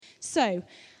So,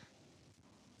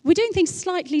 we're doing things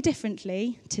slightly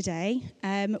differently today.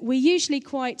 We're usually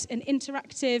quite an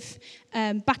interactive,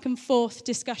 back and forth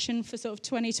discussion for sort of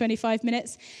 20, 25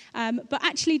 minutes. But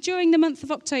actually, during the month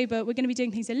of October, we're going to be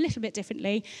doing things a little bit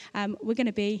differently. We're going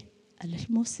to be a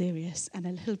little more serious and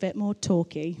a little bit more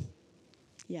talky.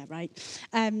 Yeah, right.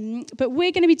 But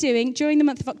we're going to be doing, during the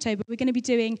month of October, we're going to be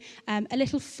doing a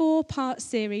little 4-part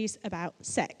series about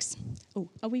sex. Oh,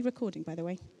 are we recording, by the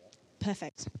way?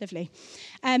 Perfect. Lovely.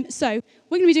 So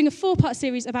we're going to be doing a 4-part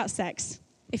series about sex.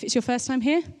 If it's your first time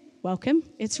here, welcome.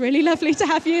 It's really lovely to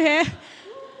have you here.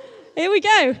 Here we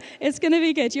go. It's going to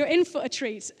be good. You're in for a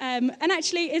treat. And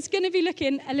actually, it's going to be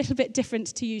looking a little bit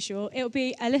different to usual. It'll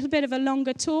be a little bit of a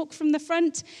longer talk from the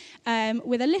front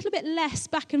with a little bit less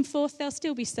back and forth. There'll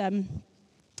still be some,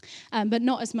 but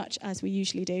not as much as we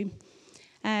usually do.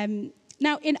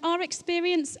 Now, in our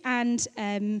experience, and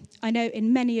I know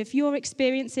in many of your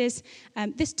experiences,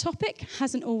 this topic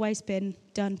hasn't always been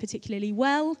done particularly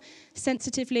well,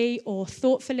 sensitively, or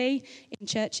thoughtfully in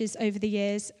churches over the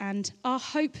years, and our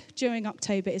hope during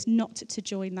October is not to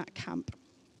join that camp.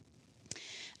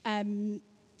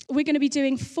 We're going to be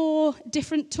doing 4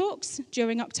 different talks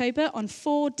during October on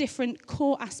 4 different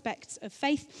core aspects of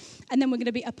faith, and then we're going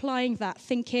to be applying that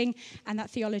thinking and that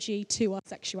theology to our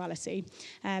sexuality,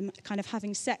 kind of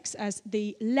having sex as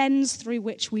the lens through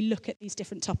which we look at these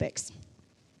different topics.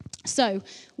 So,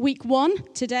 week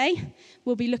 1 today,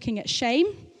 we'll be looking at shame.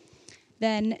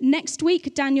 Then next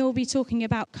week, Daniel will be talking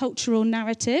about cultural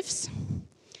narratives.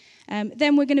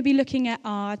 Then we're going to be looking at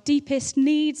our deepest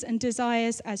needs and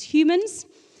desires as humans.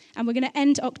 And we're going to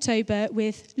end October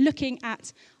with looking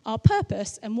at our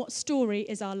purpose and what story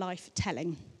is our life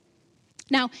telling.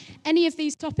 Now, any of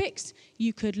these topics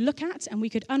you could look at and we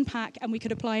could unpack and we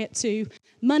could apply it to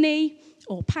money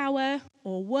or power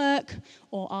or work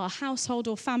or our household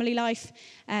or family life.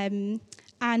 And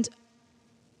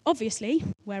obviously,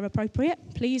 where appropriate,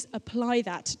 please apply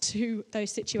that to those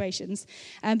situations.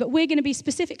 But we're going to be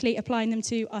specifically applying them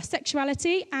to our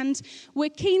sexuality, and we're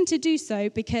keen to do so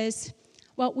because,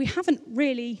 well, we haven't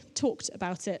really talked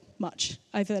about it much.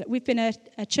 We've been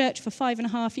a church for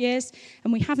 5.5 years,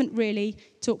 and we haven't really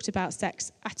talked about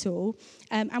sex at all.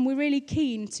 And we're really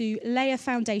keen to lay a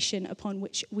foundation upon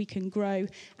which we can grow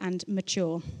and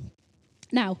mature.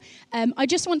 Now, I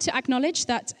just want to acknowledge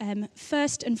that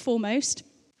first and foremost,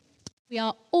 we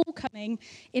are all coming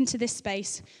into this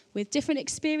space with different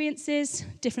experiences,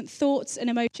 different thoughts and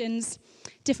emotions,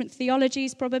 different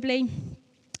theologies probably,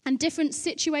 and different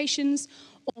situations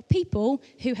or people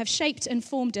who have shaped and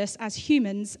formed us as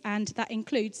humans, and that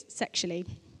includes sexually.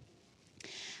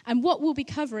 And what we'll be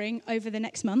covering over the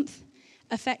next month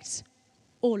affects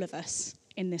all of us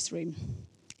in this room.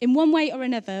 In one way or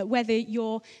another, whether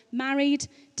you're married,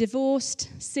 divorced,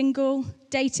 single,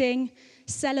 dating,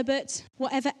 celibate,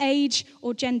 whatever age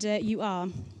or gender you are.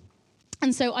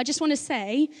 And so I just want to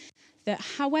say that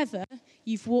however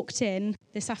you've walked in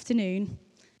this afternoon,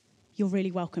 you're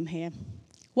really welcome here.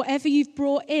 Whatever you've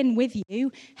brought in with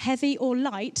you, heavy or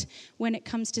light, when it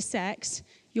comes to sex,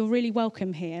 you're really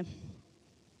welcome here.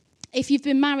 If you've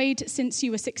been married since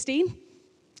you were 16,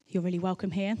 you're really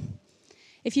welcome here.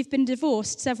 If you've been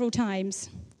divorced several times,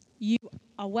 you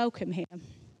are welcome here.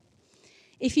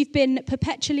 If you've been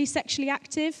perpetually sexually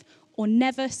active or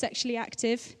never sexually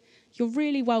active, you're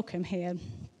really welcome here.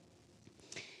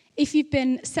 If you've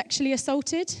been sexually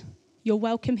assaulted, you're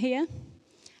welcome here.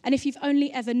 And if you've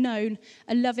only ever known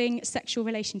a loving sexual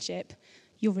relationship,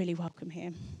 you're really welcome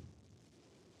here.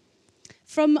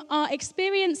 From our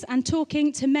experience and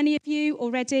talking to many of you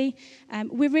already,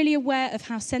 we're really aware of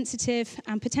how sensitive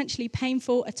and potentially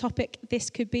painful a topic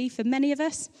this could be for many of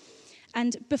us.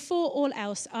 And before all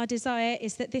else, our desire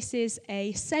is that this is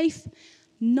a safe,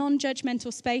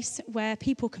 non-judgmental space where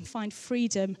people can find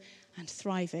freedom and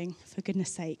thriving, for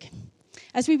goodness sake,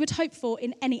 as we would hope for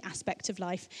in any aspect of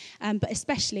life, but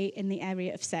especially in the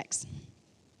area of sex.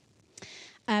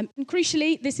 And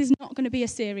crucially, this is not going to be a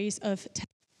series of telling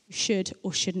you should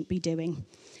or shouldn't be doing.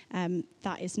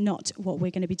 That is not what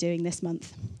we're going to be doing this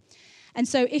month. And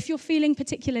so if you're feeling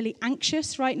particularly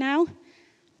anxious right now,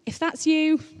 if that's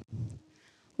you,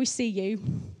 we see you.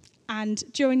 And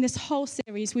during this whole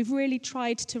series, we've really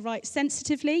tried to write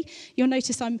sensitively. You'll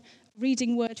notice I'm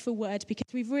reading word for word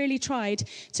because we've really tried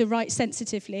to write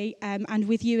sensitively and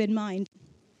with you in mind.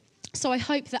 So I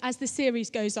hope that as the series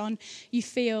goes on, you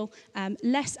feel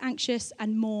less anxious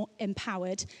and more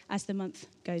empowered as the month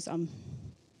goes on.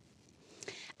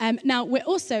 Now, we're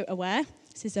also aware,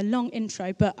 this is a long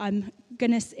intro, but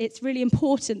it's really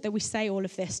important that we say all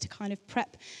of this to kind of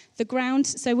prep the ground.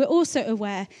 So we're also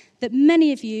aware that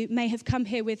many of you may have come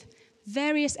here with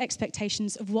various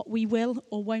expectations of what we will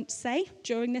or won't say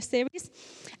during this series,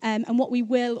 and what we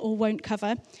will or won't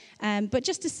cover. But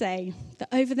just to say that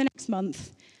over the next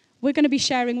month, we're going to be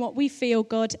sharing what we feel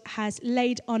God has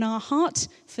laid on our heart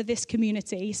for this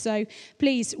community. So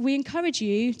please, we encourage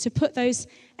you to put those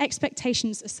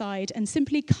expectations aside and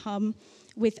simply come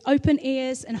with open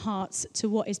ears and hearts to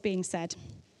what is being said.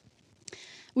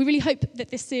 We really hope that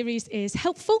this series is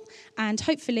helpful, and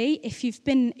hopefully, if you've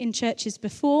been in churches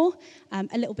before,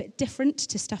 a little bit different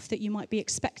to stuff that you might be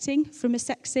expecting from a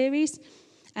sex series.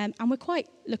 And we're quite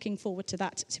looking forward to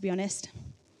that, to be honest.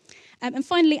 And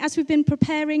finally, as we've been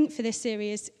preparing for this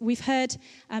series, we've heard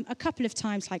a couple of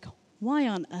times, like, why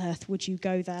on earth would you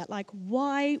go there? Like,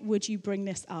 why would you bring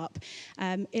this up?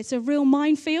 It's a real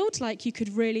minefield, like you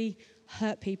could really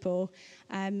hurt people.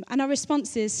 And our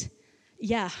response is,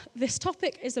 yeah, this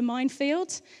topic is a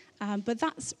minefield, but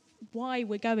that's why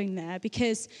we're going there,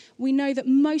 because we know that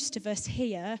most of us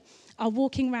here are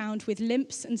walking around with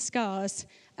limps and scars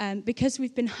because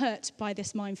we've been hurt by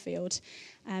this minefield.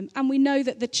 And we know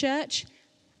that the church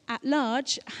at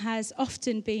large has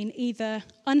often been either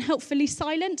unhelpfully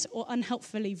silent or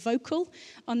unhelpfully vocal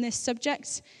on this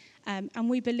subject. And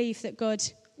we believe that God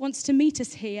wants to meet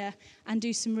us here and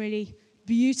do some really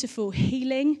beautiful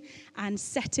healing and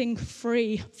setting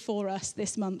free for us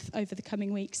this month over the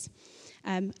coming weeks,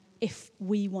 if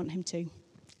we want him to,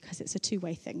 because it's a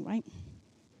two-way thing, right?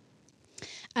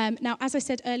 Now, as I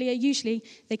said earlier, usually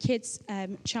the kids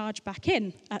charge back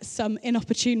in at some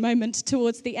inopportune moment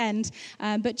towards the end.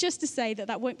 But just to say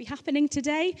that won't be happening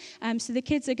today. So the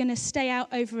kids are going to stay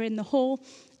out over in the hall,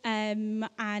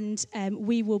 and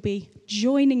we will be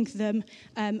joining them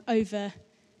over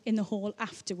in the hall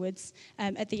afterwards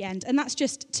at the end. And that's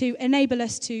just to enable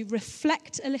us to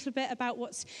reflect a little bit about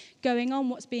what's going on,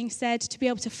 what's being said, to be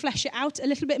able to flesh it out a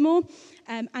little bit more,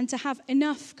 and to have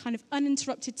enough kind of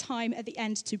uninterrupted time at the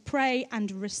end to pray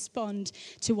and respond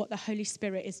to what the Holy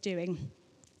Spirit is doing.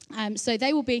 So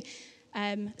they will be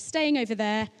staying over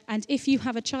there, and if you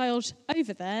have a child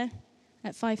over there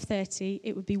at 5:30,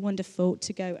 it would be wonderful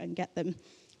to go and get them.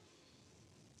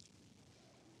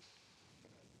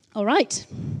 All right,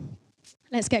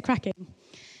 let's get cracking.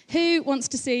 Who wants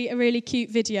to see a really cute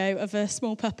video of a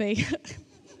small puppy?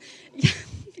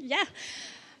 Yeah,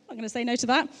 I'm going to say no to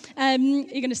that. You're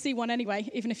going to see one anyway,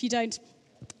 even if you don't.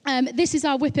 This is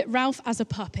our Whippet Ralph as a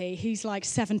puppy. He's like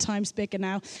 7 times bigger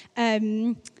now. Have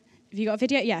you got a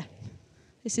video? Yeah.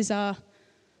 This is our...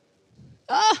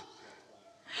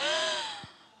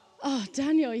 Oh,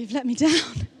 Daniel, you've let me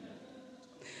down.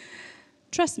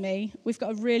 Trust me, we've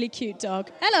got a really cute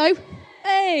dog. Hello.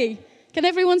 Hey, can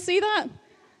everyone see that?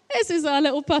 This is our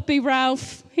little puppy,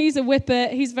 Ralph. He's a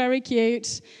whippet. He's very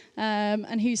cute.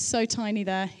 And he's so tiny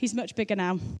there. He's much bigger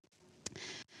now.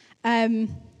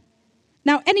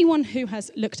 Now, anyone who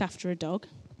has looked after a dog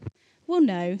will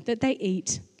know that they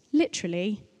eat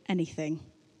literally anything,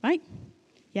 right?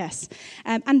 Yes.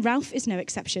 And Ralph is no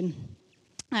exception.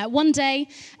 One day,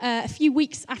 a few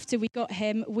weeks after we got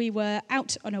him, we were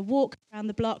out on a walk around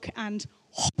the block, and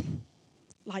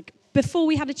like before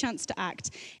we had a chance to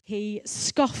act, he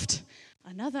scoffed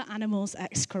another animal's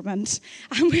excrement.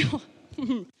 And we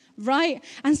were, right?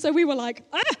 And so we were like,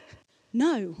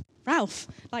 no, Ralph,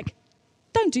 like,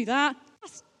 don't do that.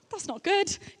 That's not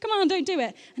good. Come on, don't do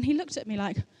it. And he looked at me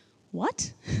like,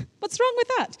 what? What's wrong with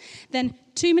that? Then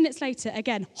 2 minutes later,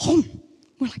 again,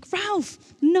 we're like, Ralph,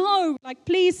 no, like,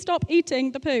 please stop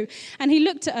eating the poo. And he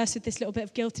looked at us with this little bit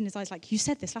of guilt in his eyes, like, you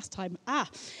said this last time,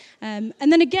 And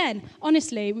then again,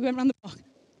 honestly, we went around the block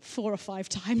 4 or 5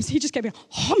 times. He just gave me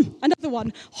another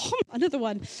one, another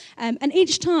one. And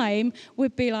each time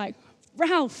we'd be like,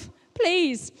 Ralph,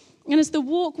 please. And as the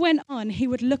walk went on, he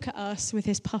would look at us with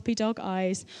his puppy dog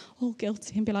eyes, all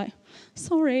guilty, and be like,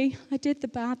 sorry, I did the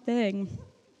bad thing.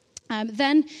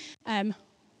 Then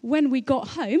when we got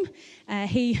home,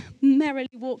 he merrily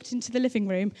walked into the living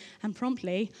room and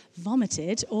promptly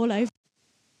vomited all over.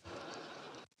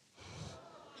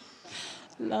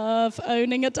 Love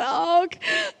owning a dog.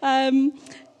 Now,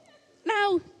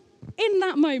 in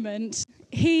that moment,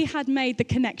 he had made the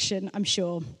connection, I'm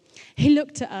sure. He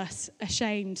looked at us,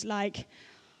 ashamed, like,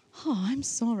 oh, I'm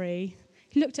sorry.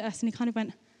 He looked at us and he kind of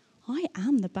went, I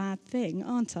am the bad thing,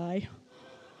 aren't I?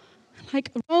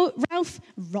 Like, Ralph?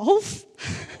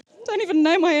 Don't even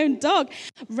know my own dog.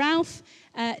 Ralph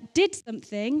did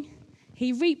something,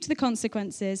 he reaped the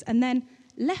consequences, and then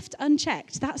left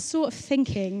unchecked. That sort of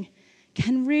thinking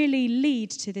can really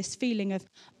lead to this feeling of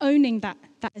owning that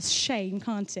as shame,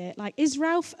 can't it? Like, is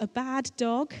Ralph a bad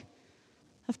dog?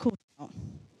 Of course not.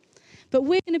 But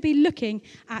we're going to be looking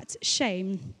at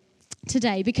shame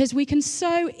today because we can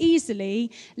so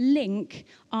easily link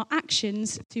our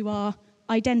actions to our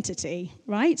identity,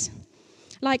 right?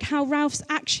 Like how Ralph's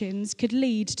actions could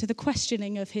lead to the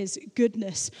questioning of his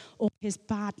goodness or his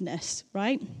badness,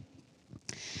 right?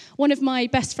 One of my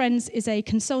best friends is a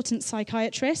consultant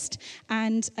psychiatrist,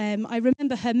 and I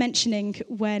remember her mentioning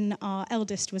when our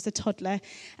eldest was a toddler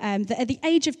that at the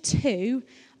age of 2,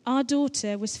 our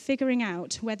daughter was figuring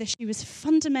out whether she was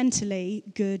fundamentally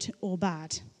good or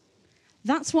bad.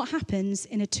 That's what happens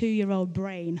in a 2-year-old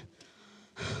brain.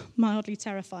 Mildly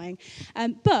terrifying.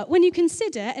 But when you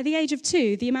consider at the age of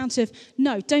 2 the amount of,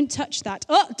 no, don't touch that,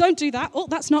 oh, don't do that, oh,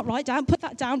 that's not right, Dad, put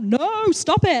that down, no,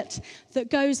 stop it,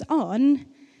 that goes on,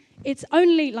 it's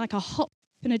only like a hop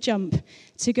and a jump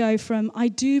to go from I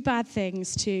do bad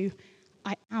things to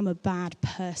I am a bad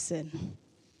person.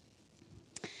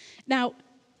 Now,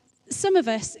 some of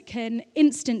us can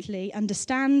instantly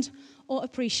understand or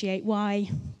appreciate why,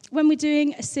 when we're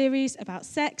doing a series about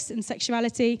sex and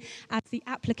sexuality as the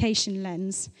application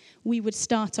lens, we would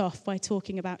start off by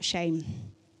talking about shame.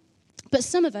 But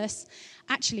some of us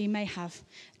actually may have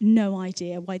no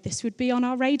idea why this would be on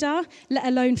our radar, let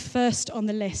alone first on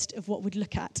the list of what we'd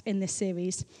look at in this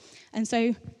series. And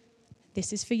so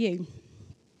this is for you.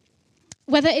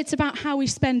 Whether it's about how we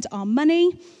spend our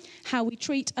money, how we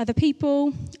treat other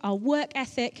people, our work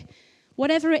ethic,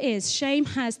 whatever it is, shame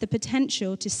has the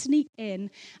potential to sneak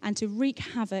in and to wreak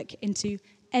havoc into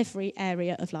every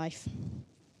area of life.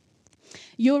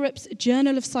 Europe's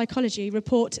Journal of Psychology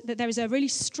report that there is a really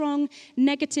strong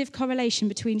negative correlation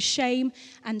between shame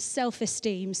and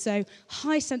self-esteem. So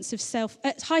high sense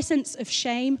of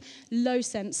shame, low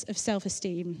sense of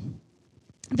self-esteem.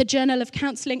 The Journal of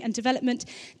Counselling and Development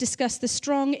discussed the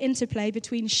strong interplay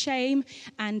between shame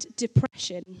and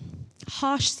depression,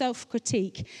 harsh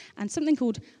self-critique, and something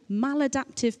called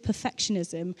maladaptive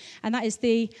perfectionism, and that is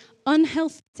the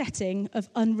unhealthy setting of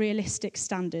unrealistic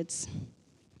standards.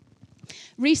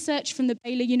 Research from the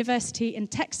Baylor University in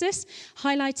Texas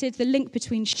highlighted the link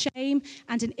between shame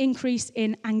and an increase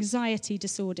in anxiety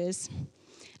disorders.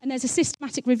 And there's a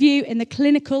systematic review in the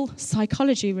Clinical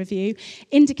Psychology Review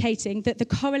indicating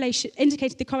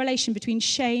the correlation between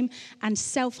shame and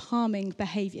self-harming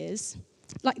behaviors.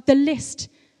 Like, the list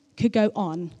could go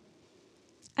on.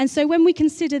 And so when we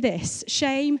consider this,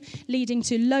 shame leading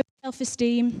to low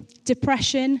self-esteem,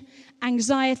 depression,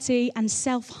 anxiety, and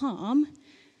self-harm,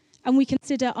 and we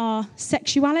consider our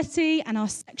sexuality and our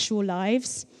sexual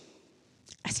lives,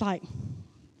 it's like,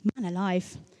 man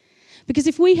alive. Because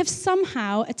if we have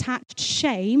somehow attached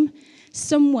shame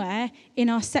somewhere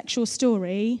in our sexual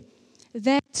story,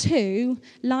 there too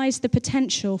lies the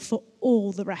potential for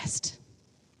all the rest.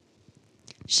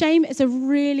 Shame is a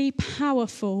really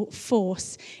powerful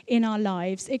force in our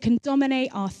lives. It can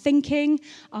dominate our thinking,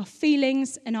 our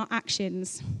feelings, and our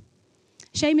actions.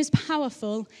 Shame is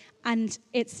powerful and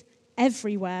it's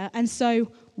everywhere. And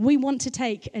so we want to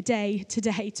take a day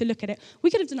today to look at it.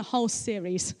 We could have done a whole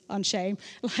series on shame.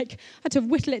 Like, I had to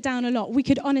whittle it down a lot. We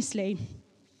could honestly.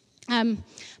 But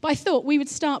I thought we would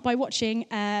start by watching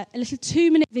a little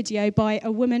 2-minute video by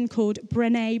a woman called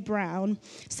Brené Brown.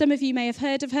 Some of you may have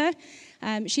heard of her.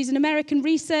 She's an American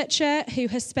researcher who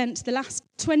has spent the last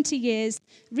 20 years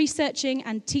researching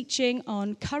and teaching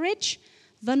on courage,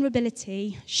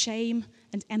 vulnerability, shame,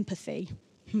 and empathy.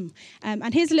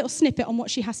 And here's a little snippet on what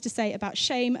she has to say about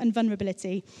shame and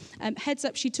vulnerability. Heads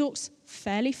up, she talks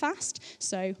fairly fast,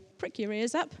 so prick your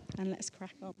ears up and let's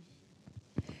crack on.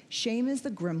 Shame is the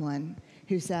gremlin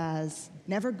who says,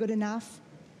 never good enough.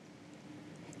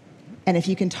 And if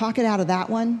you can talk it out of that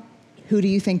one, who do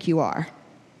you think you are?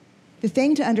 The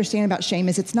thing to understand about shame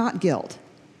is it's not guilt.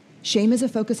 Shame is a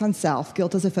focus on self.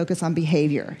 Guilt is a focus on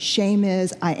behavior. Shame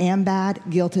is I am bad.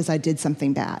 Guilt is I did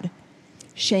something bad.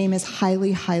 Shame is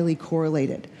highly, highly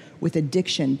correlated with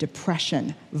addiction,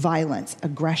 depression, violence,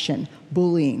 aggression,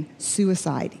 bullying,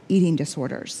 suicide, eating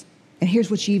disorders. And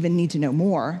here's what you even need to know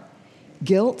more.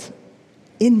 Guilt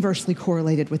inversely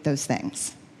correlated with those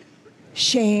things.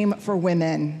 Shame for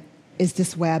women is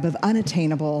this web of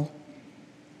unattainable,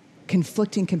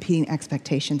 conflicting, competing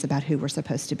expectations about who we're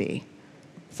supposed to be.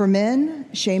 For men,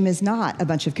 shame is not a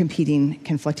bunch of competing,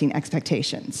 conflicting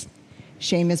expectations.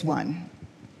 Shame is one.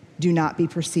 Do not be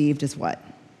perceived as what?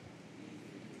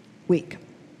 Weak.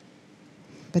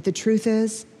 But the truth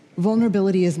is,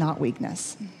 vulnerability is not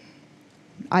weakness.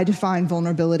 I define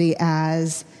vulnerability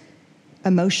as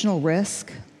emotional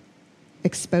risk,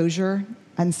 exposure,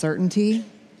 uncertainty.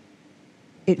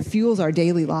 It fuels our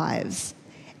daily lives.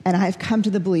 And I've come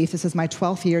to the belief, this is my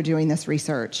 12th year doing this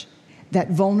research, that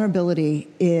vulnerability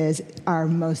is our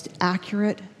most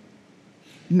accurate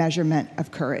measurement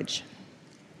of courage.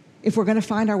 If we're going to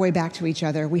find our way back to each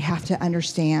other, we have to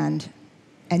understand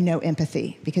and know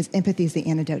empathy, because empathy is the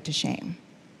antidote to shame.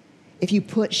 If you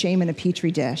put shame in a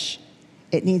petri dish,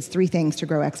 it needs 3 things to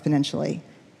grow exponentially: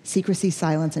 secrecy,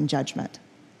 silence, and judgment.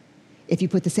 If you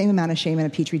put the same amount of shame in a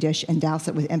petri dish and douse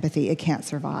it with empathy, it can't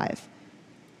survive.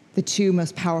 The 2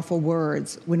 most powerful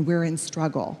words when we're in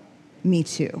struggle: me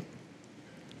too.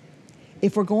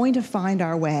 If we're going to find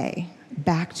our way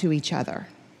back to each other,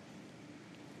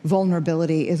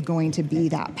 vulnerability is going to be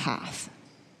that path.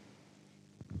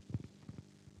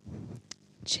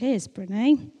 Cheers,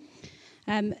 Brene.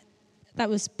 That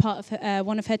was part of her,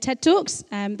 one of her TED Talks.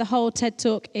 The whole TED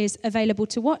Talk is available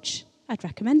to watch. I'd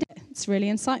recommend it. It's really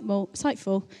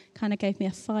insightful. Kind of gave me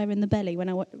a fire in the belly when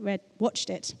I watched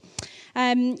it.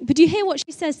 But do you hear what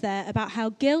she says there about how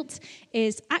guilt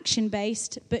is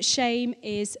action-based, but shame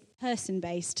is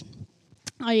person-based?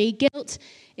 I.e., guilt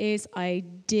is I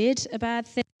did a bad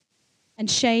thing, and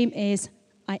shame is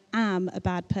I am a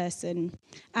bad person.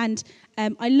 And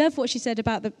I love what she said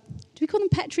about do we call them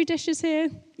Petri dishes here?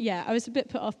 Yeah, I was a bit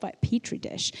put off by Petri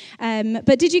dish.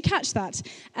 But did you catch that?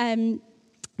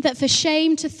 That for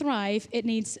shame to thrive, it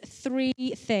needs 3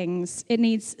 things. It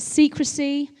needs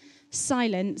secrecy,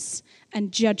 silence,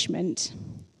 and judgment.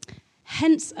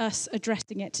 Hence us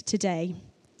addressing it today.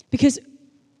 Because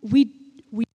we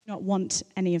do not want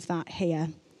any of that here.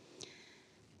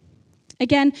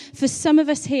 Again, for some of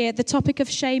us here, the topic of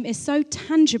shame is so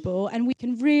tangible, and we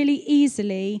can really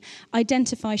easily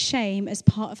identify shame as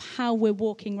part of how we're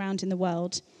walking around in the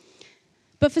world.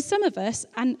 But for some of us,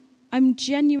 and I'm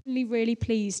genuinely really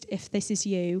pleased if this is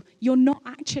you, you're not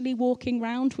actually walking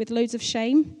around with loads of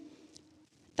shame.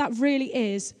 That really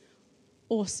is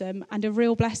awesome and a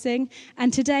real blessing.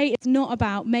 And today it's not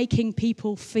about making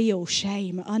people feel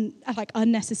shame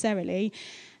unnecessarily.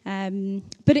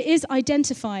 But it is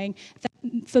identifying that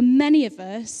for many of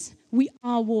us, we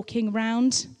are walking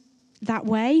around that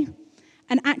way.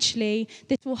 And actually,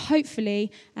 this will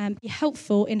hopefully be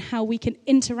helpful in how we can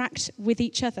interact with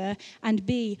each other and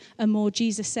be a more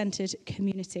Jesus-centered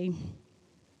community.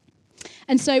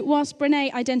 And so whilst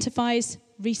Brene identifies,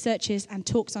 researches and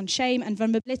talks on shame and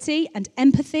vulnerability and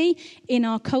empathy in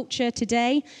our culture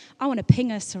today, I want to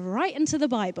ping us right into the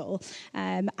Bible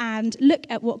and look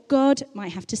at what God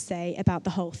might have to say about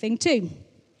the whole thing too.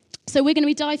 So we're going to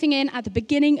be diving in at the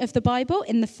beginning of the Bible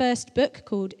in the first book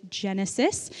called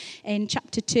Genesis in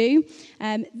chapter 2.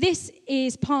 This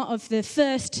is part of the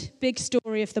first big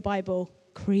story of the Bible,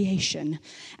 creation.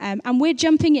 And we're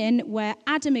jumping in where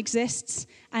Adam exists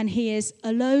and he is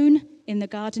alone in the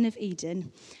Garden of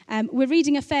Eden. We're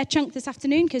reading a fair chunk this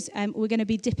afternoon because we're going to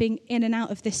be dipping in and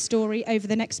out of this story over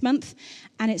the next month.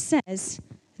 And it says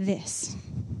this.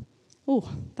 Oh,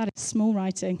 that is small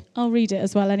writing. I'll read it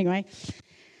as well anyway.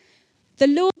 The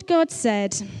Lord God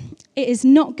said, "It is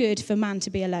not good for man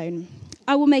to be alone.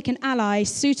 I will make an ally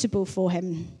suitable for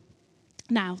him."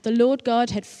 Now, the Lord God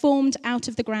had formed out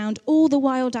of the ground all the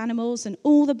wild animals and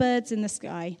all the birds in the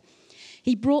sky.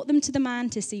 He brought them to the man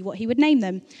to see what he would name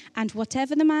them, and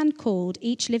whatever the man called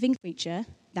each living creature,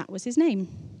 that was his name.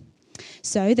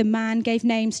 So the man gave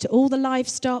names to all the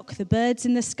livestock, the birds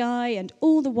in the sky, and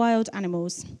all the wild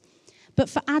animals. But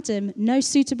for Adam, no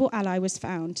suitable ally was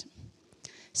found.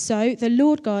 So the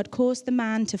Lord God caused the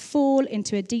man to fall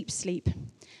into a deep sleep.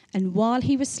 And while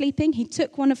he was sleeping, he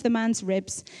took one of the man's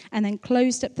ribs and then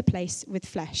closed up the place with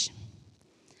flesh.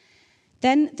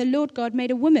 Then the Lord God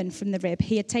made a woman from the rib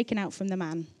he had taken out from the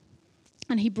man,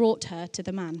 and he brought her to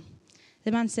the man.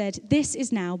 The man said, "This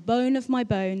is now bone of my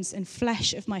bones and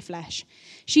flesh of my flesh.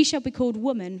 She shall be called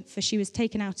woman, for she was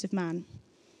taken out of man."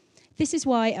 This is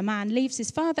why a man leaves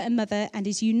his father and mother and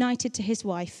is united to his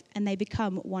wife, and they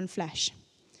become one flesh.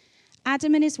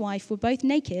 Adam and his wife were both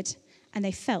naked, and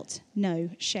they felt no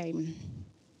shame.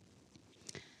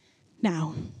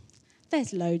 Now,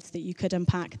 there's loads that you could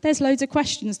unpack. There's loads of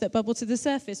questions that bubble to the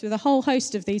surface with a whole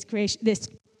host of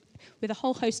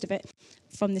it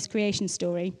from this creation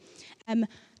story. And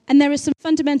there are some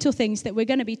fundamental things that we're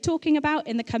going to be talking about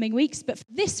in the coming weeks, but for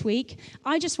this week,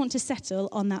 I just want to settle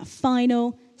on that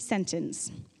final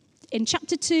sentence. In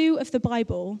chapter 2 of the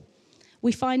Bible,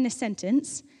 we find this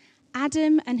sentence: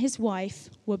 Adam and his wife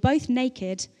were both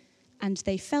naked, and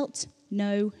they felt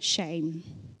no shame.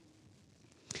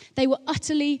 They were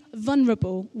utterly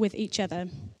vulnerable with each other.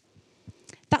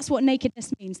 That's what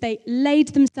nakedness means. They laid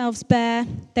themselves bare.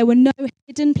 There were no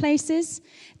hidden places.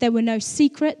 There were no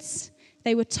secrets.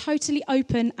 They were totally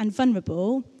open and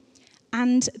vulnerable,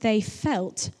 and they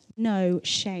felt no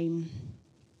shame.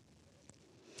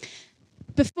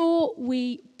 Before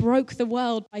we broke the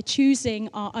world by choosing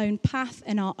our own path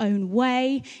and our own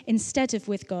way instead of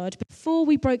with God, before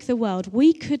we broke the world,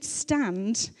 we could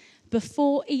stand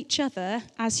before each other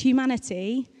as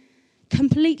humanity,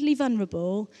 completely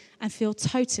vulnerable and feel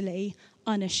totally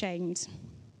unashamed.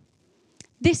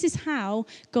 This is how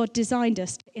God designed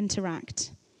us to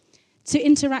interact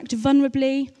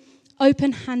vulnerably,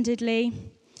 open-handedly,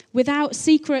 without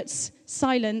secrets,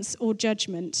 silence, or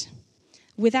judgment,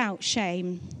 without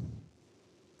shame.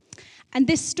 And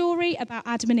this story about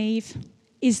Adam and Eve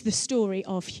is the story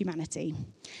of humanity.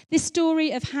 This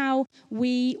story of how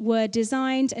we were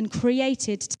designed and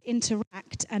created to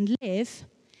interact and live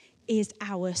is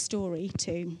our story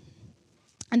too.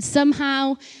 And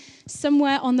somehow,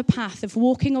 somewhere on the path of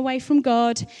walking away from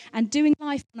God and doing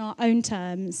life on our own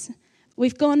terms,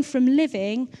 we've gone from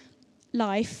living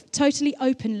life totally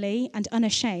openly and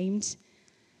unashamed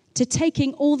to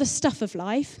taking all the stuff of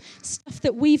life, stuff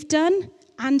that we've done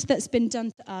and that's been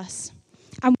done to us.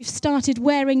 And we've started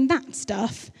wearing that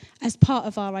stuff as part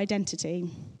of our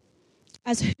identity,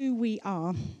 as who we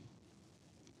are.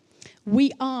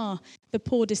 We are the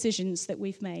poor decisions that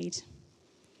we've made.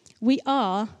 We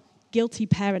are guilty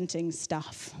parenting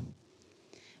stuff.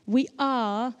 We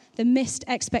are the missed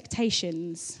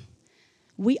expectations.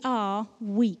 We are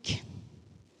weak.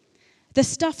 The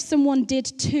stuff someone did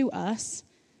to us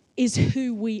is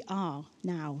who we are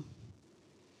now.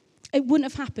 It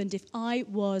wouldn't have happened if I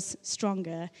was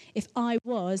stronger, if I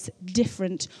was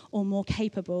different or more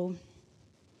capable.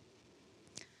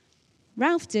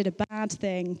 Ralph did a bad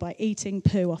thing by eating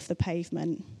poo off the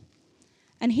pavement.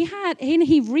 And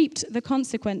he reaped the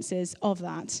consequences of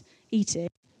that eating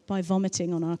by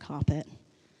vomiting on our carpet.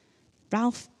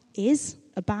 Ralph is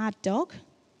a bad dog.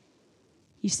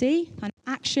 You see? An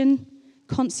action,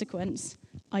 consequence,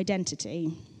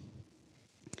 identity.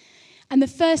 And the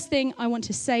first thing I want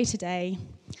to say today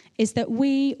is that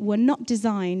we were not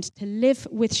designed to live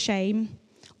with shame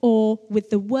or with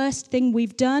the worst thing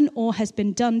we've done or has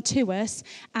been done to us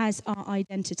as our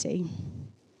identity.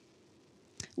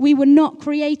 We were not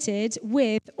created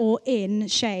with or in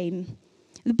shame.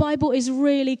 The Bible is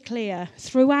really clear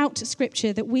throughout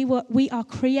Scripture that we are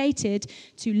created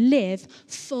to live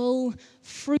full,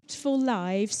 fruitful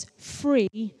lives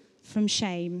free from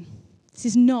shame. This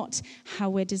is not how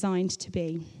we're designed to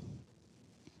be.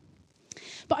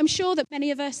 But I'm sure that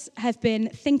many of us have been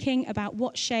thinking about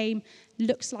what shame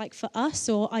looks like for us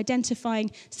or identifying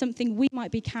something we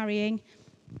might be carrying.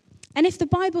 And if the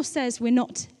Bible says we're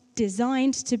not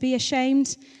designed to be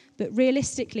ashamed, but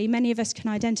realistically many of us can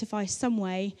identify some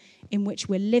way in which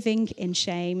we're living in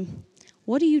shame,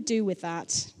 what do you do with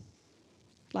that?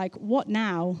 Like, what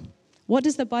now? What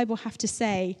does the Bible have to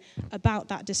say about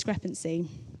that discrepancy?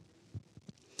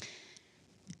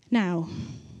 Now,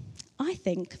 I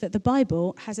think that the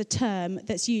Bible has a term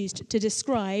that's used to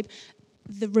describe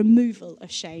the removal of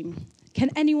shame. Can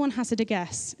anyone hazard a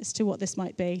guess as to what this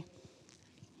might be?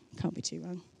 Can't be too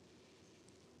wrong.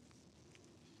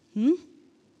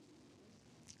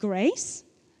 Grace?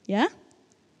 Yeah?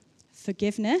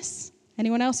 Forgiveness?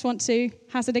 Anyone else want to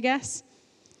hazard a guess?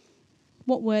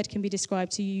 What word can be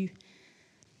described to you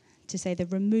to say the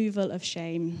removal of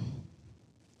shame?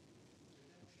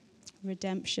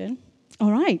 Redemption.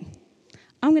 All right.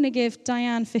 I'm going to give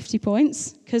Diane 50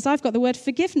 points because I've got the word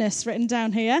forgiveness written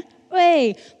down here.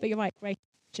 Hey! But you're right, great.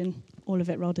 All of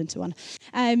it rolled into one.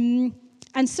 And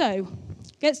so,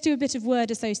 let's do a bit of word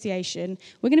association.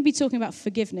 We're going to be talking about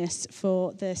forgiveness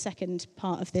for the second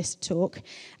part of this talk.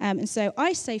 And so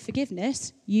I say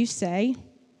forgiveness, you say,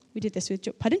 we did this with,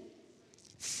 pardon?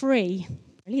 Free.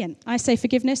 Brilliant. I say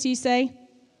forgiveness, you say?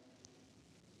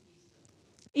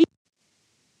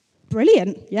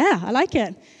 Brilliant. Yeah, I like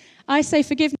it. I say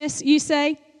forgiveness, you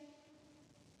say?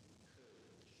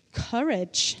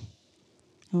 Courage.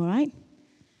 All right.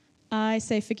 I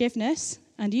say forgiveness,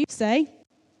 and you say?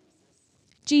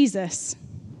 Jesus.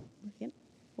 Brilliant.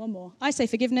 One more. I say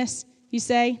forgiveness, you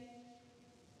say?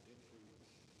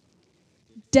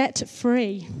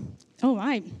 Debt-free. All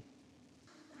right.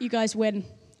 You guys win.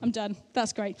 I'm done.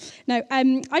 That's great. No,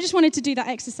 I just wanted to do that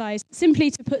exercise simply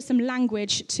to put some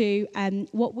language to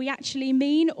what we actually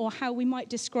mean or how we might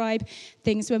describe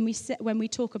things when we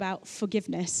talk about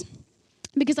forgiveness.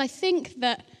 Because I think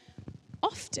that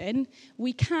often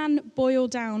we can boil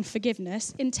down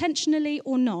forgiveness, intentionally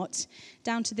or not,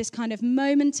 down to this kind of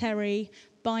momentary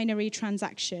binary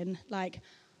transaction. Like,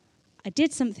 I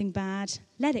did something bad,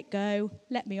 let it go,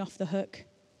 let me off the hook,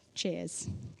 cheers.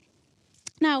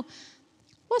 Now,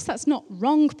 whilst that's not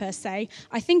wrong per se,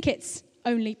 I think it's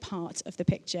only part of the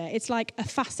picture. It's like a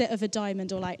facet of a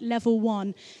diamond or like level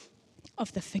one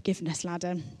of the forgiveness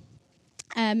ladder.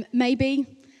 Maybe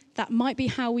that might be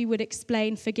how we would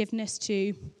explain forgiveness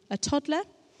to a toddler.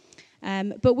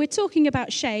 But we're talking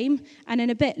about shame, and in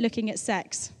a bit looking at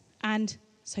sex. And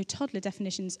so toddler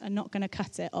definitions are not going to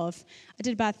cut it of, I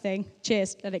did a bad thing,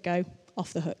 cheers, let it go,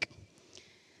 off the hook.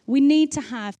 We need to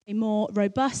have a more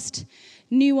robust,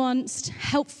 nuanced,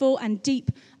 helpful, and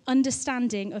deep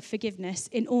understanding of forgiveness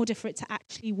in order for it to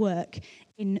actually work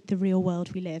in the real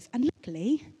world we live. And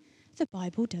luckily, the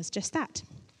Bible does just that.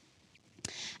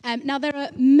 Now, there are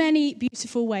many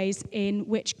beautiful ways in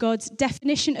which God's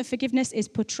definition of forgiveness is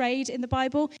portrayed in the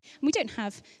Bible. And we don't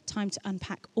have time to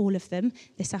unpack all of them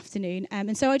this afternoon.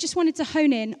 And so I just wanted to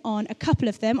hone in on a couple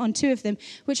of them, on two of them,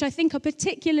 which I think are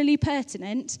particularly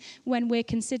pertinent when we're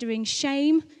considering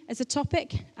shame as a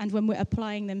topic and when we're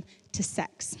applying them to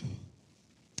sex.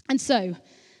 And so,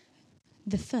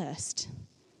 the first.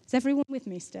 Is everyone with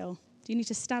me still? Do you need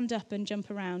to stand up and jump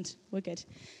around? We're good.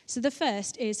 So the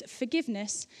first is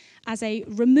forgiveness as a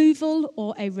removal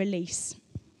or a release.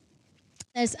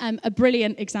 There's a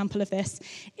brilliant example of this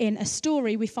in a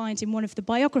story we find in one of the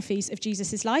biographies of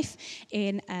Jesus' life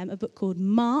in a book called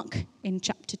Mark in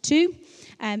chapter 2.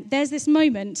 There's this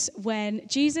moment when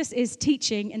Jesus is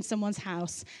teaching in someone's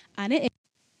house, and it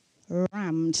is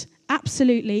rammed,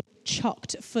 absolutely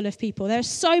chocked full of people. There are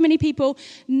so many people,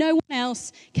 no one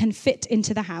else can fit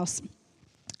into the house.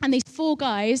 And these four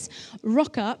guys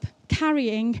rock up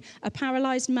carrying a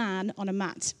paralyzed man on a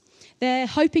mat. They're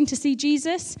hoping to see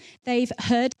Jesus. They've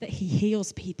heard that he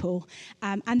heals people.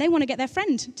 And they want to get their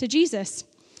friend to Jesus.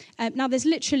 Now, there's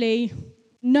literally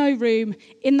no room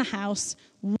in the house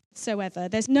whatsoever.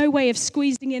 There's no way of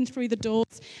squeezing in through the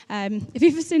doors. If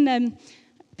you've ever seen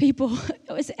people,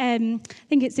 I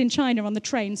think it's in China on the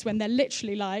trains when they're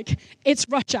literally like, it's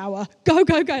rush hour, go,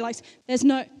 go, go. Like, there's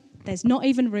not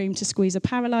even room to squeeze a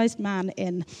paralyzed man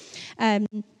in.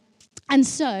 And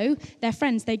so their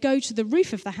friends, they go to the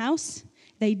roof of the house,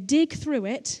 they dig through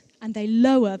it, and they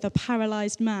lower the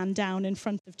paralyzed man down in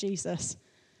front of Jesus.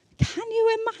 Can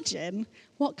you imagine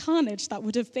what carnage that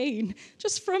would have been?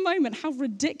 Just for a moment, how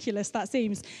ridiculous that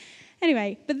seems.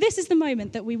 Anyway, but this is the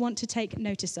moment that we want to take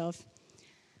notice of.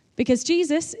 Because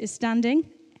Jesus is standing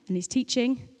and he's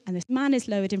teaching, and this man is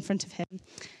lowered in front of him.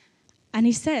 And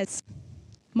he says,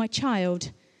 "My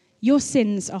child, your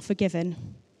sins are forgiven."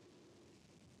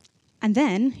 And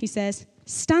then he says,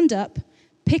 "Stand up,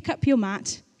 pick up your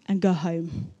mat, and go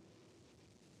home."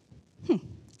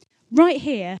 Right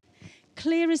here,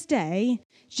 clear as day,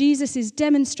 Jesus is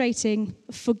demonstrating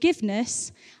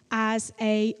forgiveness as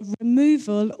a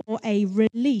removal or a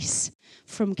release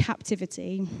from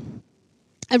captivity.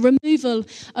 A removal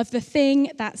of the thing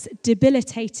that's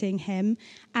debilitating him,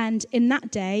 and in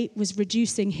that day was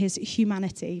reducing his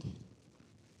humanity.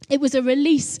 It was a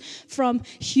release from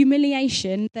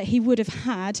humiliation that he would have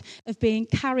had of being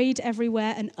carried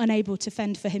everywhere and unable to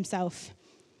fend for himself.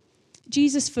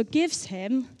 Jesus forgives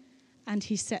him and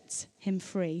he sets him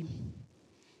free.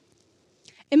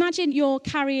 Imagine you're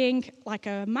carrying like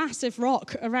a massive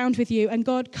rock around with you, and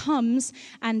God comes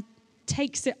and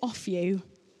takes it off you.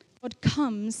 God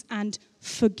comes and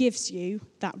forgives you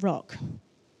that rock.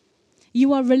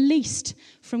 You are released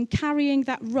from carrying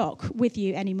that rock with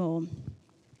you anymore.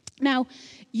 Now,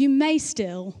 you may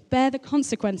still bear the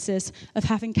consequences of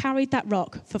having carried that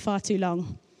rock for far too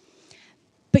long,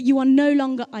 but you are no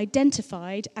longer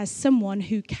identified as someone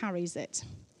who carries it.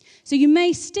 So you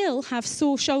may still have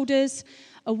sore shoulders,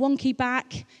 a wonky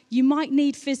back, you might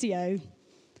need physio,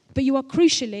 but you are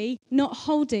crucially not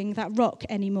holding that rock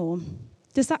anymore.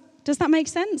 Does that make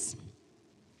sense?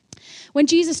 When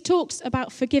Jesus talks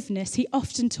about forgiveness, he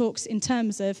often talks in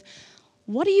terms of,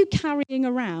 what are you carrying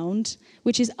around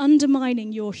which is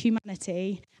undermining your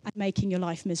humanity and making your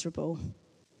life miserable?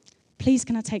 Please,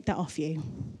 can I take that off you?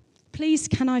 Please,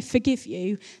 can I forgive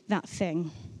you that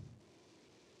thing?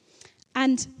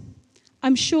 And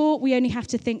I'm sure we only have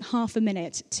to think half a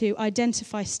minute to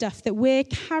identify stuff that we're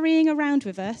carrying around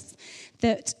with us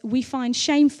that we find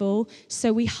shameful,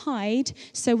 so we hide,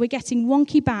 so we're getting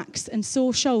wonky backs and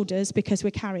sore shoulders because we're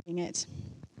carrying it.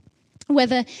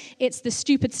 Whether it's the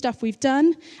stupid stuff we've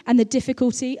done and the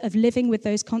difficulty of living with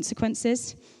those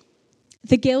consequences,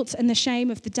 the guilt and the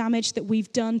shame of the damage that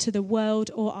we've done to the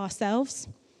world or ourselves,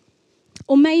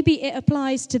 or maybe it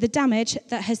applies to the damage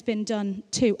that has been done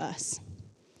to us.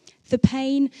 The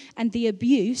pain and the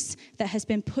abuse that has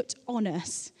been put on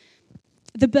us,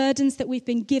 the burdens that we've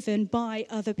been given by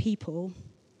other people.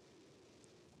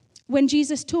 When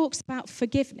Jesus talks about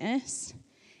forgiveness,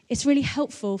 it's really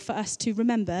helpful for us to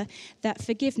remember that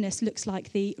forgiveness looks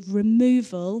like the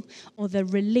removal or the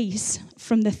release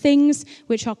from the things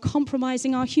which are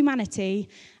compromising our humanity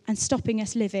and stopping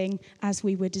us living as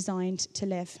we were designed to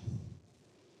live.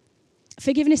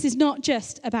 Forgiveness is not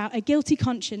just about a guilty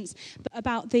conscience, but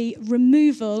about the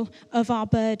removal of our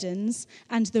burdens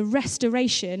and the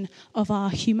restoration of our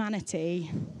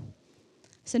humanity.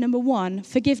 So 1,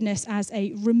 forgiveness as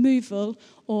a removal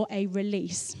or a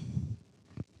release.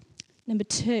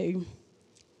 2,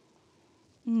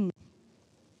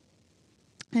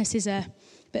 this is a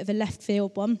bit of a left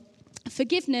field one.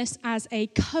 Forgiveness as a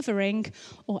covering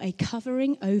or a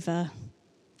covering over.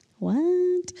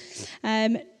 What?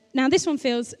 Now, this one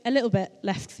feels a little bit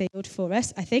left field for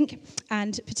us, I think,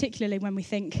 and particularly when we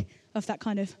think of that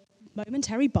kind of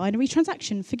momentary binary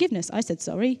transaction. Forgiveness, I said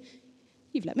sorry,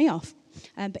 you've let me off.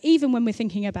 But even when we're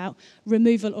thinking about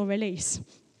removal or release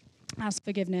as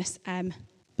forgiveness,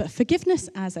 but forgiveness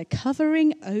as a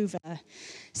covering over.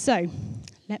 So,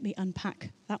 let me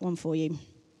unpack that one for you.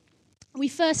 We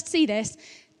first see this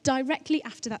directly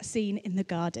after that scene in the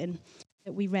garden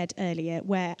that we read earlier,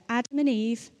 where Adam and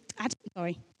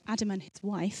his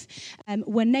wife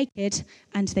were naked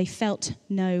and they felt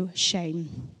no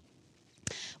shame.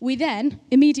 We then,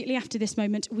 immediately after this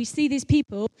moment, we see these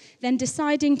people then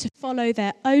deciding to follow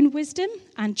their own wisdom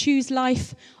and choose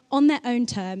life on their own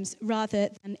terms rather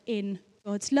than in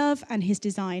God's love and his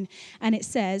design. And it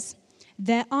says,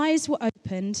 their eyes were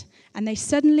opened and they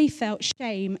suddenly felt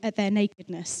shame at their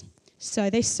nakedness. So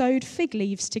they sewed fig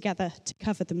leaves together to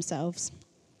cover themselves.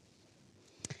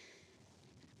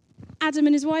 Adam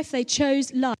and his wife, they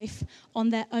chose life on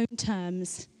their own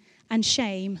terms, and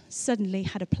shame suddenly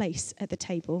had a place at the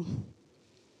table.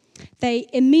 They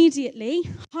immediately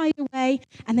hide away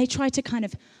and they try to kind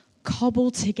of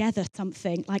cobble together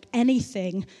something, like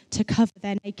anything, to cover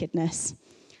their nakedness.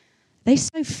 They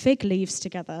sew fig leaves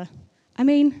together. I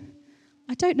mean,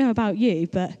 I don't know about you,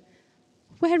 but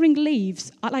wearing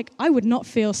leaves, I would not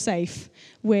feel safe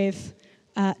with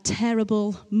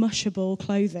terrible, mushable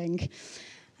clothing.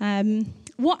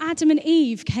 What Adam and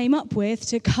Eve came up with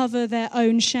to cover their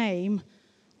own shame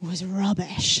was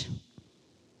rubbish.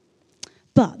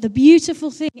 But the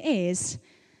beautiful thing is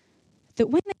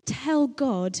that when they tell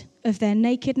God of their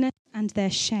nakedness and their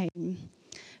shame,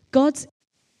 God's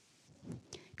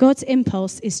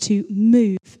impulse is to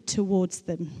move towards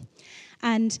them.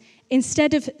 And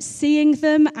instead of seeing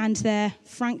them and their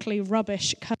frankly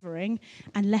rubbish covering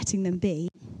and letting them be,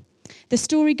 the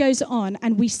story goes on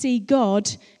and we see God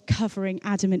covering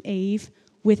Adam and Eve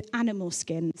with animal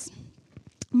skins.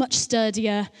 Much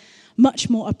sturdier, much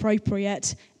more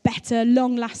appropriate, better,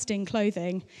 long-lasting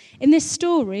clothing. In this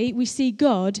story, we see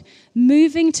God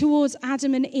moving towards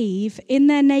Adam and Eve in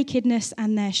their nakedness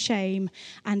and their shame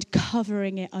and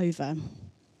covering it over.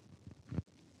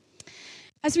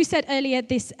 As we said earlier,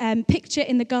 this picture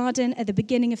in the garden at the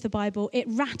beginning of the Bible, it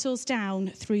rattles down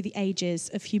through the ages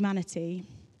of humanity.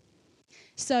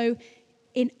 So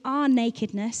in our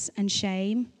nakedness and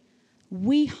shame,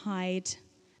 we hide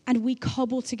and we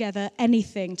cobble together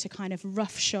anything to kind of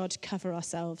roughshod cover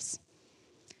ourselves.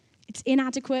 It's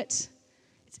inadequate,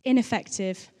 it's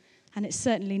ineffective, and it's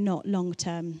certainly not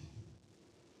long-term.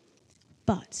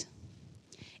 But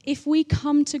if we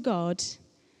come to God,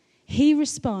 he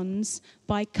responds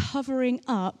by covering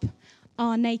up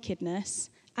our nakedness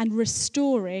and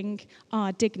restoring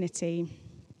our dignity.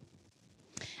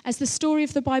 As the story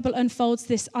of the Bible unfolds,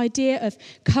 this idea of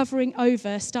covering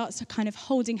over starts kind of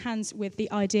holding hands with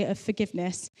the idea of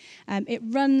forgiveness. It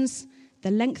runs the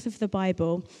length of the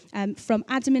Bible, from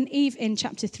Adam and Eve in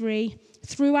chapter 3,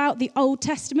 throughout the Old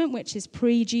Testament, which is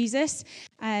pre-Jesus.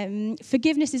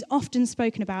 Forgiveness is often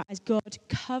spoken about as God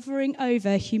covering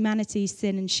over humanity's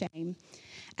sin and shame.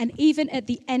 And even at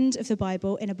the end of the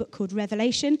Bible, in a book called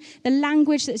Revelation, the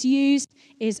language that's used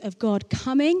is of God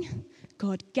coming,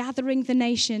 God gathering the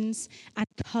nations and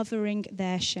covering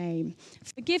their shame.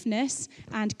 Forgiveness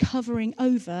and covering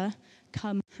over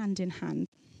come hand in hand.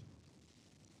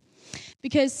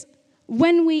 Because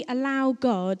when we allow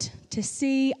God to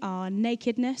see our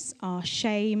nakedness, our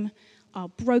shame, our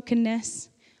brokenness,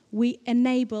 we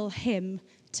enable him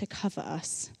to cover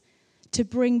us, to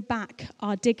bring back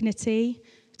our dignity,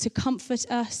 to comfort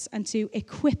us and to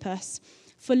equip us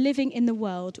for living in the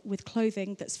world with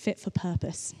clothing that's fit for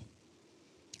purpose.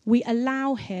 We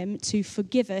allow him to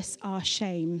forgive us our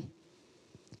shame.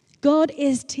 God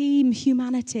is team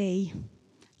humanity.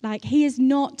 He is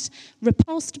not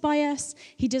repulsed by us.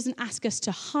 He doesn't ask us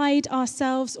to hide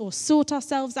ourselves or sort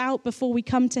ourselves out before we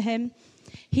come to him.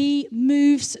 He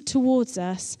moves towards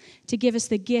us to give us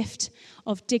the gift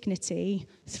of dignity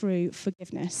through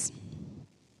forgiveness.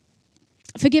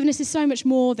 Forgiveness is so much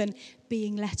more than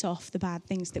being let off the bad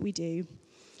things that we do.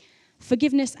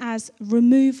 Forgiveness as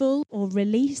removal or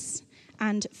release,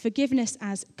 and forgiveness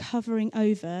as covering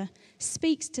over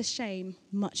speaks to shame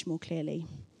much more clearly.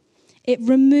 It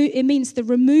means the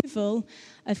removal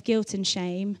of guilt and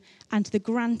shame and the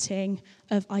granting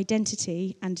of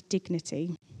identity and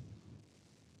dignity.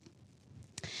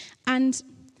 And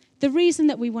the reason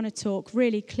that we want to talk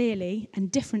really clearly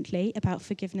and differently about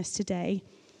forgiveness today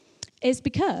is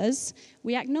because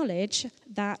we acknowledge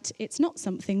that it's not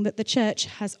something that the church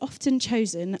has often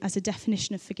chosen as a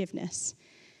definition of forgiveness.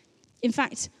 In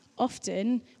fact,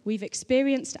 often we've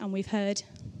experienced and we've heard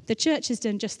the church has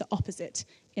done just the opposite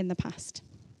in the past.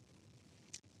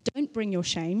 Don't bring your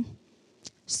shame,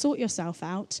 sort yourself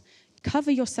out, cover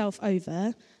yourself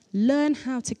over, learn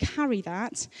how to carry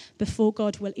that before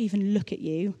God will even look at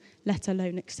you, let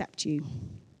alone accept you.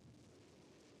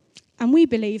 And we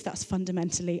believe that's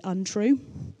fundamentally untrue.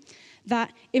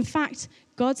 That, in fact,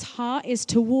 God's heart is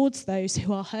towards those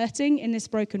who are hurting in this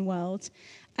broken world,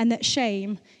 and that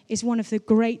shame is one of the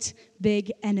great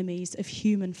big enemies of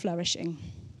human flourishing.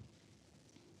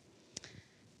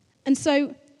 And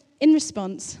so, in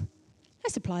response,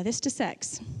 let's apply this to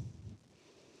sex.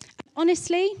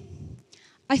 Honestly,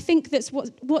 I think that's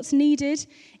what's needed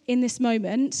in this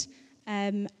moment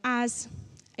as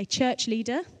a church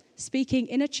leader speaking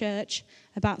in a church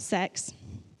about sex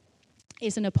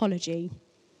is an apology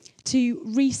to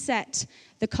reset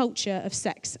the culture of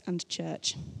sex and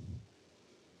church.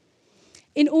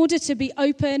 In order to be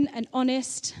open and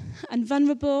honest and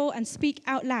vulnerable and speak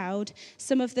out loud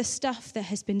some of the stuff that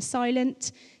has been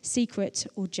silent, secret,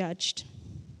 or judged.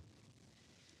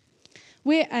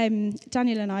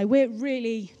 Daniel and I, we're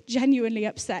really genuinely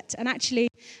upset. And actually,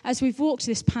 as we've walked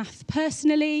this path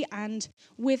personally and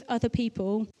with other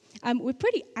people, we're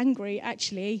pretty angry,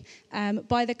 actually,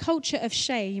 by the culture of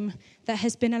shame that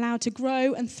has been allowed to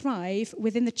grow and thrive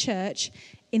within the church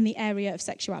in the area of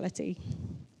sexuality.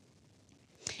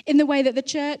 In the way that the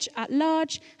church at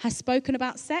large has spoken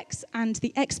about sex and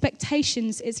the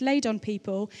expectations it's laid on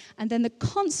people, and then the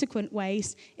consequent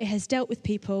ways it has dealt with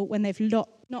people when they've not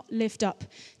lived up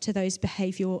to those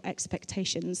behavioural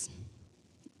expectations.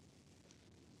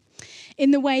 In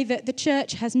the way that the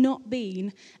church has not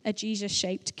been a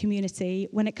Jesus-shaped community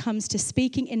when it comes to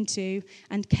speaking into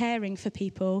and caring for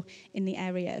people in the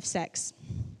area of sex.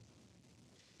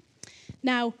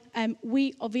 Now,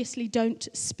 we obviously don't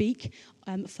speak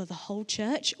for the whole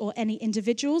church or any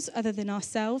individuals other than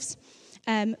ourselves,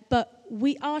 but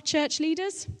we are church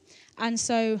leaders, and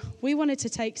so we wanted to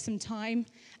take some time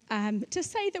to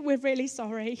say that we're really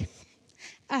sorry.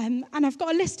 And I've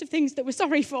got a list of things that we're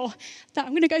sorry for that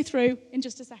I'm going to go through in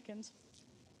just a second.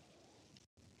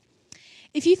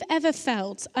 If you've ever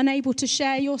felt unable to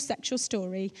share your sexual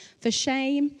story for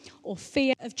shame or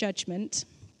fear of judgment,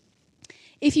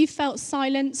 if you felt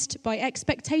silenced by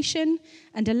expectation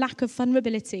and a lack of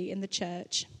vulnerability in the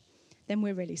church, then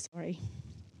we're really sorry.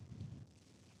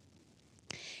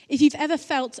 If you've ever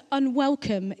felt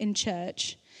unwelcome in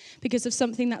church because of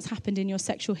something that's happened in your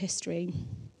sexual history,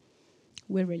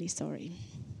 we're really sorry.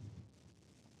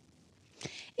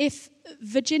 If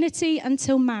virginity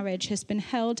until marriage has been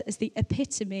held as the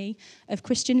epitome of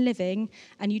Christian living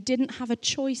and you didn't have a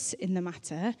choice in the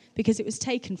matter because it was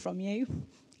taken from you,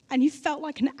 and you felt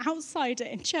like an outsider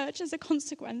in church as a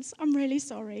consequence, I'm really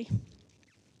sorry.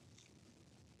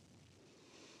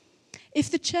 If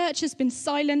the church has been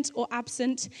silent or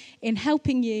absent in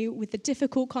helping you with the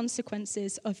difficult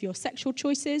consequences of your sexual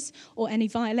choices or any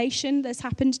violation that's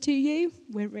happened to you,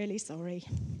 we're really sorry.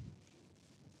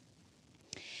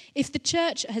 If the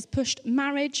church has pushed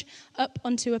marriage up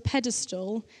onto a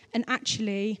pedestal and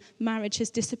actually marriage has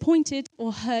disappointed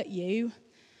or hurt you,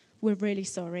 we're really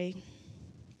sorry.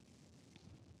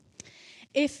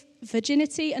 If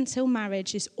virginity until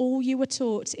marriage is all you were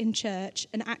taught in church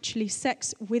and actually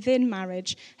sex within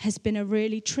marriage has been a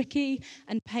really tricky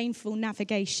and painful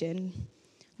navigation,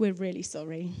 we're really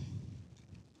sorry.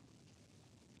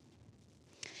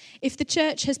 If the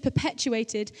church has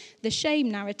perpetuated the shame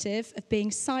narrative of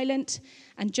being silent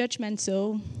and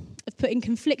judgmental, of putting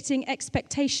conflicting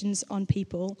expectations on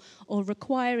people or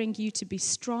requiring you to be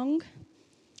strong,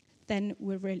 then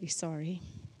we're really sorry.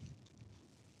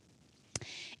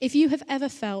 If you have ever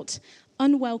felt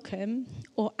unwelcome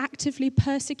or actively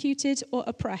persecuted or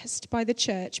oppressed by the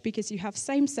church because you have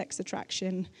same-sex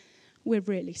attraction, we're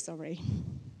really sorry.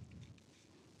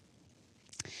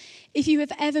 If you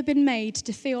have ever been made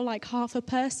to feel like half a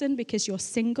person because you're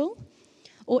single,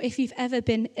 or if you've ever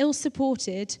been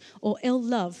ill-supported or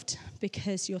ill-loved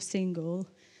because you're single,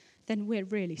 then we're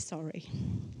really sorry.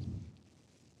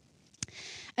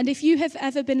 And if you have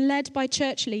ever been led by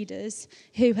church leaders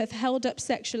who have held up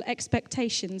sexual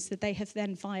expectations that they have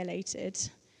then violated,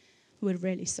 we're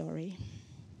really sorry.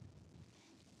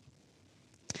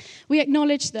 We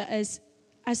acknowledge that as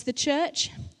the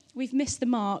church, we've missed the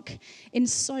mark in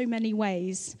so many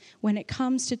ways when it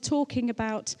comes to talking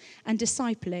about and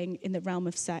discipling in the realm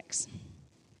of sex.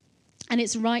 And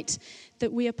it's right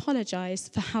that we apologize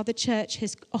for how the church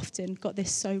has often got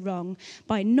this so wrong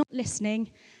by not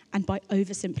listening and by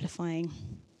oversimplifying.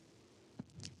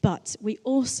 But we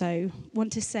also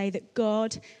want to say that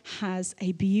God has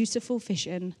a beautiful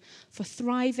vision for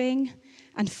thriving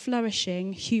and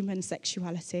flourishing human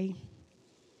sexuality.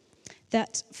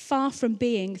 That far from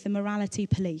being the morality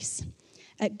police,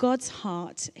 at God's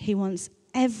heart, he wants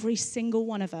every single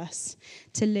one of us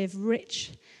to live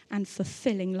rich and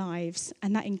fulfilling lives,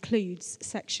 and that includes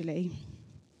sexually.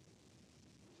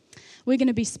 We're going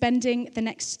to be spending the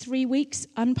next 3 weeks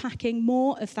unpacking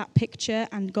more of that picture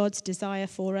and God's desire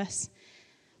for us.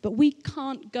 But we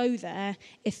can't go there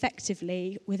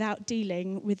effectively without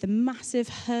dealing with the massive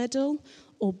hurdle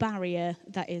or barrier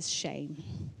that is shame.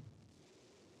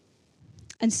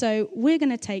 And so we're going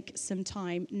to take some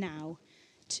time now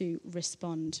to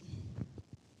respond.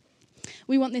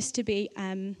 We want this to be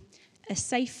a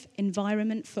safe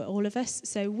environment for all of us,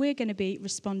 so we're going to be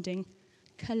responding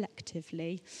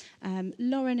collectively.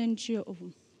 Lauren and George,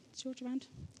 is George around?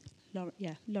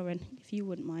 Lauren, if you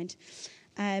wouldn't mind.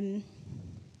 And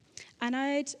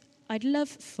I'd love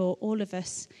for all of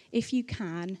us, if you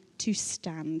can, to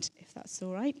stand, if that's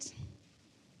all right.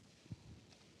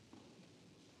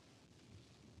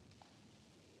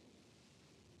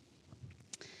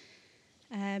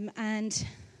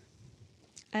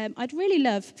 I'd really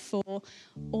love for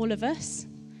all of us,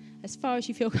 as far as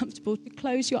you feel comfortable, to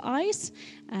close your eyes,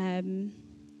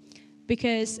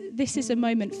 because this is a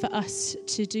moment for us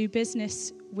to do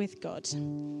business with God.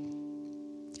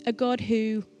 A God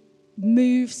who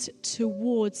moves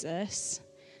towards us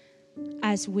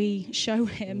as we show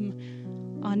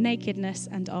him our nakedness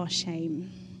and our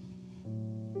shame.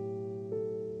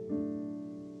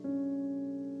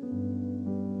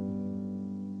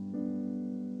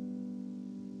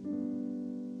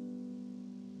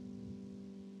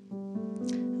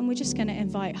 We're just going to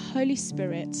invite, Holy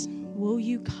Spirit, will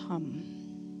you come?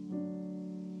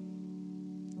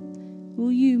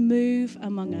 Will you move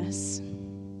among us?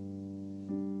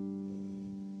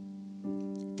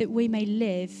 That we may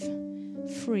live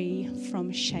free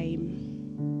from shame.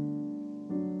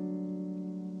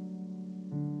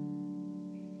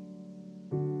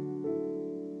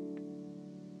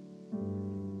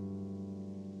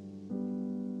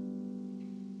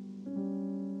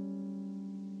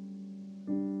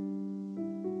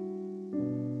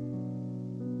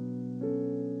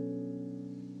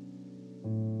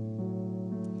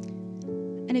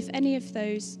 And if any of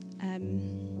those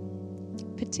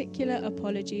particular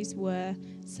apologies were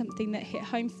something that hit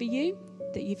home for you,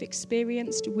 that you've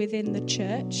experienced within the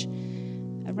church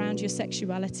around your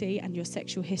sexuality and your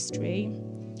sexual history,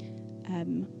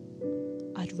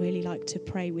 I'd really like to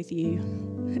pray with you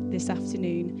this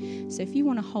afternoon. So if you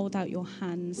want to hold out your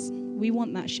hands, we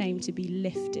want that shame to be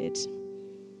lifted.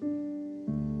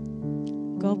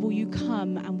 God, will you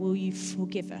come and will you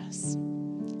forgive us?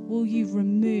 Will you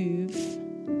remove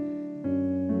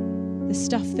the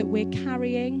stuff that we're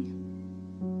carrying,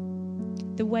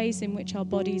 the ways in which our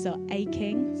bodies are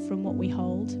aching from what we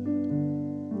hold?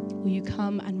 Will you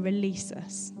come and release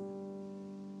us?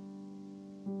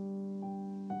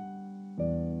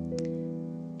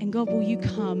 And God, will you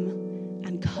come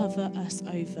and cover us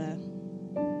over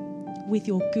with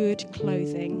your good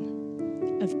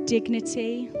clothing of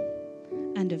dignity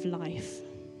and of life?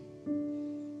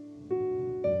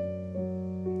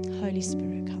 Holy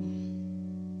Spirit, come.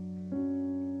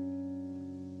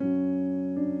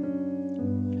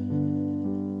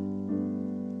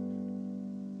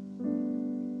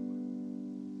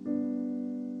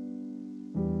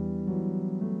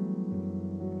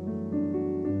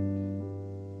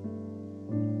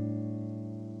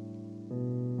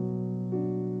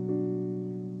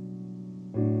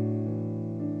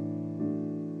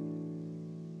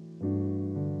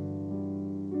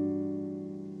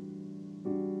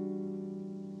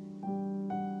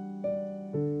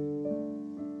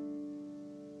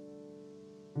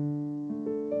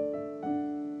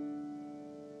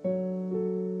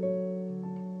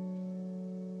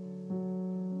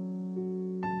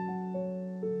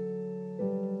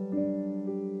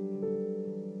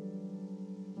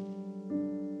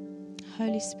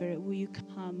 Holy Spirit, will you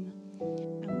come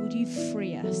and will you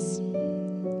free us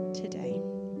today?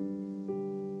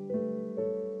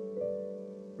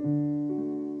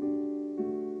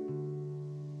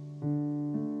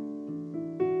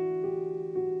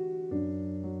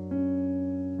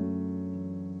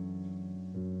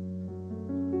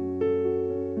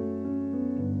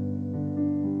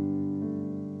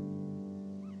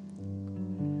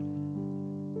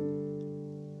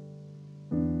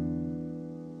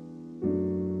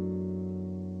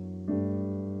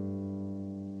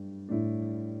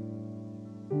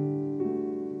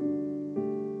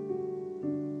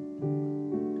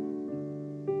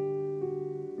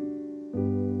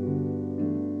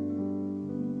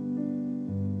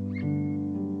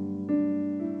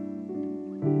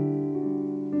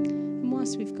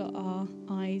 whilst we've got our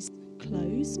eyes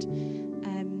closed,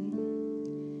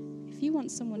 if you want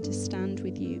someone to stand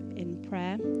with you in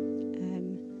prayer,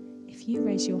 if you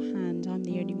raise your hand, I'm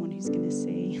the only one who's going to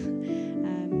see,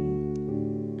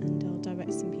 and I'll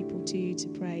direct some people to you to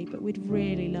pray, but we'd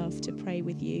really love to pray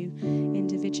with you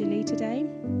individually today.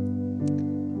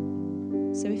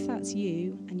 So if that's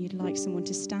you and you'd like someone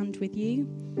to stand with you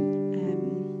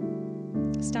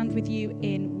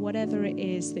in whatever it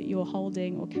is that you're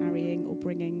holding or carrying or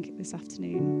bringing this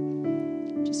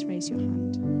afternoon, just raise your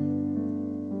hand.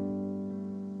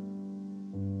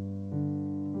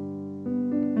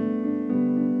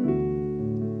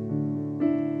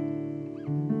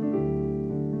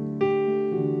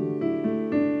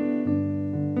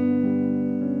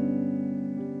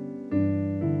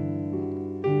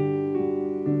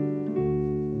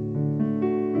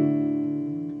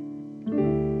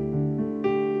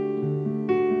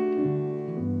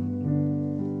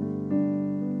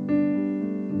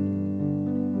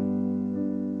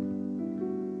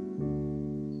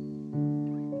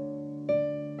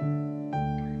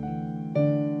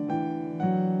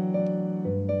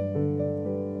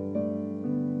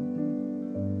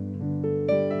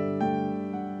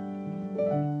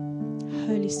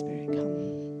 Holy Spirit,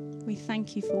 come. We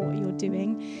thank you for what you're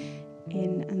doing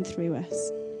in and through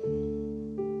us.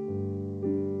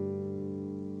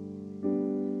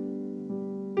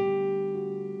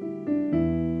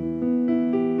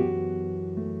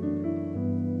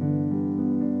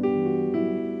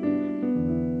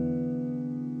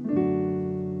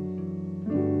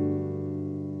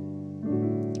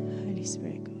 Holy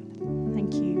Spirit, God,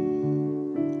 thank you.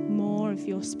 More of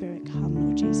your Spirit come,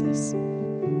 Lord Jesus.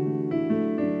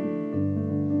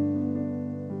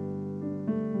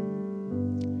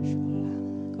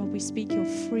 We speak your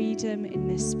freedom in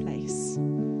this place.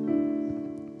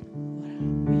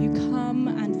 Will you come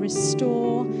and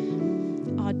restore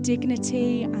our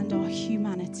dignity and our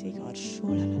humanity, God?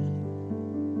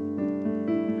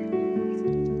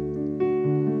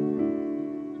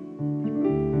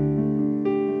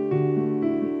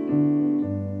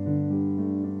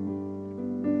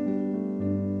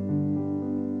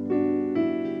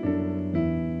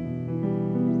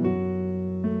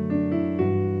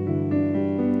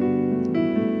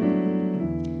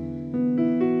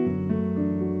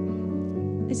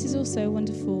 This is also a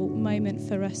wonderful moment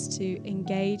for us to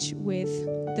engage with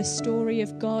the story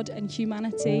of God and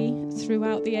humanity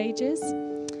throughout the ages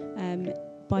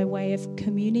by way of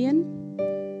communion.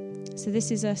 So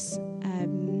this is us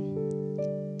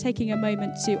taking a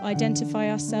moment to identify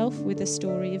ourselves with the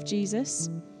story of Jesus,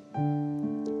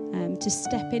 to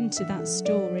step into that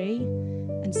story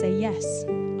and say, yes,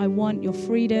 I want your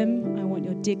freedom, I want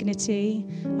your dignity,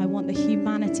 I want the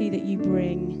humanity that you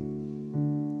bring.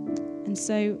 And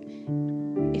so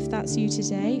if that's you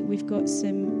today, we've got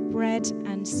some bread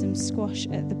and some squash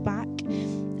at the back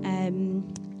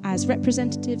as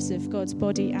representatives of God's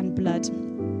body and blood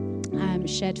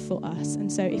shed for us. And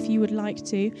so if you would like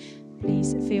to,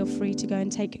 please feel free to go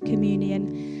and take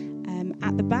communion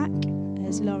at the back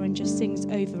as Lauren just sings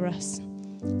over us,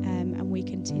 and we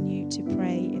continue to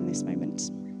pray in this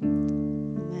moment.